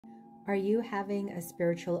Are you having a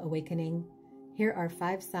spiritual awakening? Here are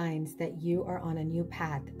 5 signs that you are on a new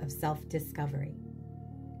path of self-discovery.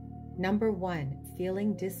 Number 1,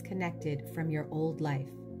 feeling disconnected from your old life.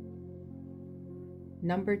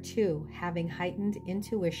 Number 2, having heightened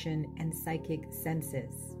intuition and psychic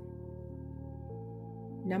senses.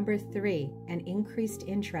 Number 3, an increased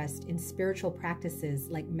interest in spiritual practices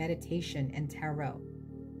like meditation and tarot.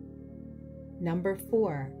 Number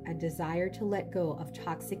 4, a desire to let go of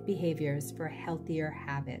toxic behaviors for healthier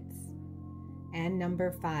habits. And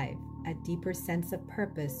number 5, a deeper sense of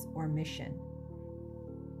purpose or mission.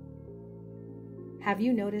 Have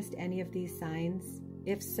you noticed any of these signs?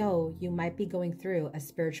 If so, you might be going through a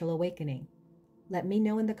spiritual awakening. Let me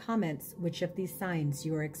know in the comments which of these signs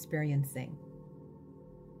you are experiencing.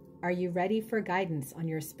 Are you ready for guidance on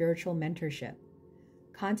your spiritual mentorship?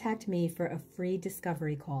 Contact me for a free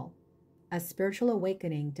discovery call. A spiritual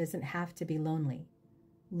awakening doesn't have to be lonely.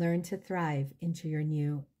 Learn to thrive into your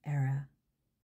new era.